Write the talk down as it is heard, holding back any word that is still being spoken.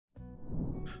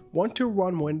Want to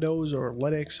run Windows or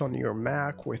Linux on your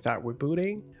Mac without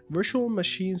rebooting? Virtual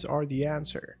machines are the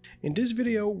answer. In this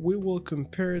video, we will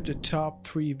compare the top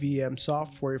 3 VM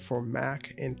software for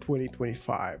Mac in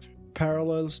 2025.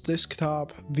 Parallels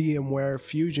Desktop, VMware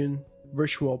Fusion,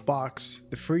 VirtualBox,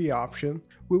 the free option.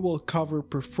 We will cover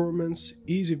performance,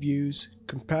 ease of use,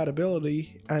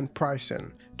 compatibility, and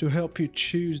pricing to help you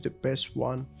choose the best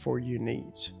one for your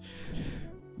needs.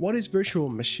 What is virtual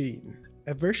machine?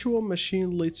 A virtual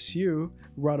machine lets you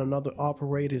run another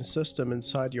operating system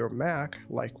inside your Mac,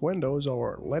 like Windows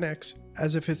or Linux,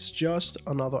 as if it's just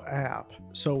another app,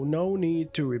 so no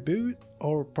need to reboot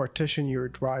or partition your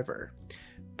driver.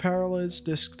 Parallels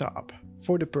Desktop.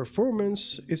 For the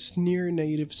performance, it's near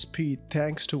native speed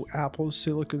thanks to Apple's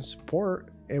Silicon support,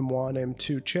 M1,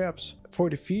 M2 chips. For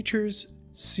the features,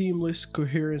 seamless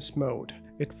coherence mode.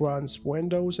 It runs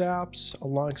Windows apps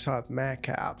alongside Mac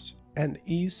apps. An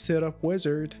ease setup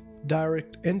wizard,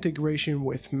 direct integration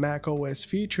with macOS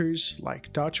features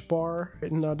like Touch Bar,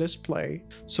 Retina display,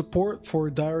 support for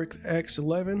DirectX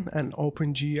 11 and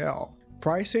OpenGL.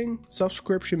 Pricing,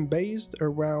 subscription based,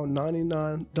 around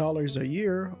 $99 a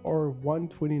year or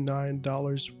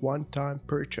 $129 one-time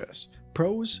purchase.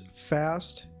 Pros,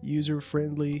 fast,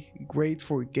 user-friendly, great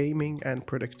for gaming and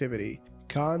productivity.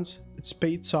 Cons, it's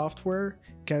paid software,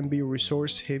 can be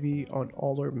resource heavy on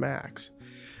older Macs.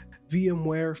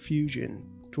 VMware Fusion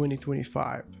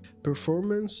 2025.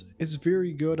 Performance is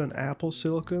very good on Apple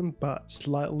Silicon but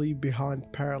slightly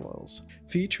behind Parallels.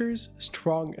 Features,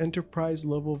 strong enterprise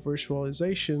level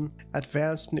virtualization,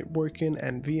 advanced networking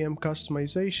and VM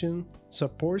customization,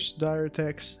 supports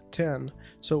DirectX 10,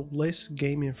 so less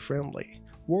gaming friendly.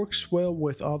 Works well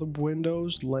with other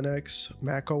Windows, Linux,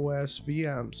 macOS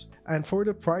VMs. And for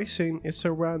the pricing, it's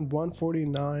around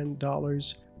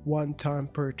 $149 one-time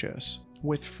purchase,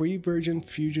 with free version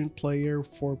Fusion Player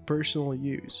for personal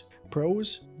use.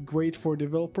 Pros, great for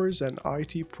developers and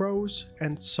IT pros,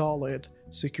 and solid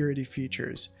security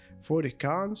features. For the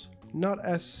cons, not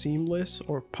as seamless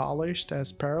or polished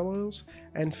as Parallels,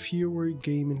 and fewer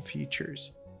gaming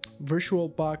features.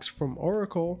 VirtualBox from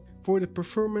Oracle, for the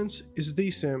performance, is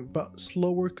decent but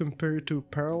slower compared to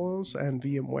Parallels and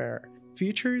VMware.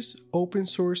 Features, open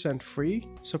source and free,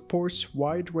 supports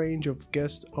wide range of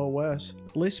guest OS,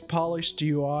 less polished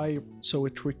UI so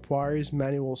it requires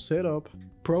manual setup.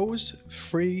 Pros,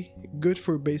 free, good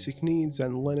for basic needs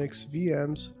and Linux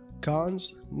VMs.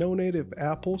 Cons, no native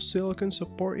Apple Silicon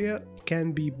support yet,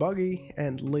 can be buggy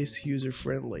and less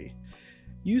user-friendly.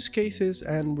 Use cases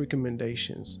and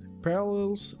recommendations.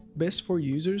 Parallels, best for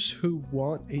users who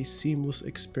want a seamless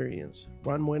experience,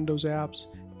 run Windows apps,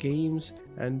 games,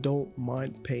 and don't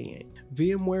mind paying.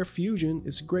 VMware Fusion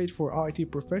is great for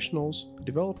IT professionals,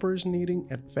 developers needing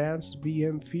advanced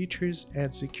VM features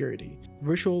and security.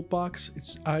 VirtualBox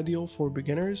is ideal for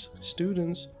beginners,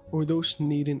 students, or those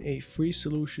needing a free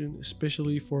solution,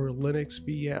 especially for Linux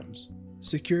VMs.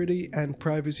 Security and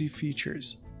privacy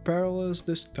features. Parallels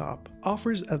Desktop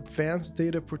offers advanced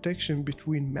data protection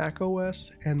between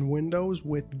macOS and Windows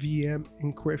with VM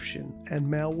encryption and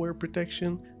malware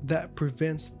protection that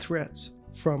prevents threats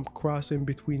from crossing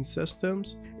between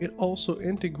systems. It also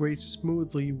integrates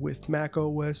smoothly with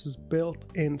macOS's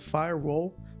built-in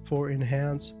firewall for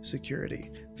enhanced security.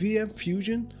 VM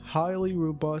Fusion, highly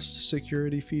robust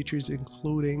security features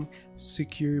including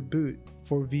secure boot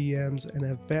for VMs and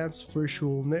advanced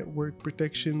virtual network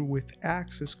protection with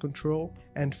access control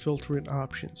and filtering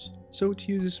options. So it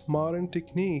uses modern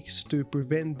techniques to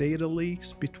prevent data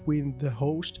leaks between the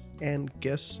host and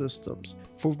guest systems.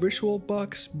 For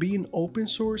VirtualBox, being open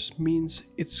source means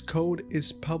its code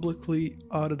is publicly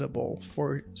auditable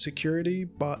for security,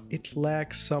 but it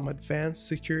lacks some advanced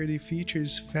security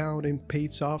features found in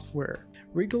paid software.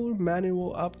 Regular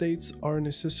manual updates are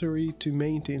necessary to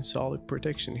maintain solid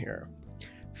protection here.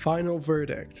 Final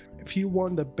verdict: if you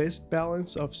want the best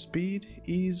balance of speed,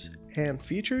 ease, and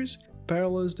features,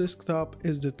 Parallels Desktop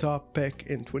is the top pick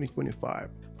in 2025.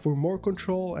 For more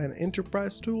control and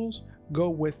enterprise tools, go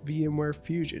with VMware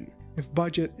Fusion. If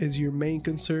budget is your main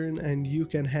concern and you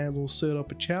can handle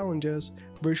setup challenges,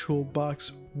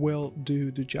 VirtualBox will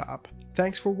do the job.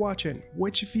 Thanks for watching.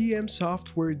 Which VM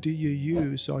software do you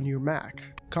use on your Mac?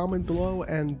 Comment below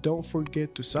and don't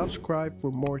forget to subscribe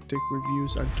for more tech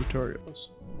reviews and tutorials.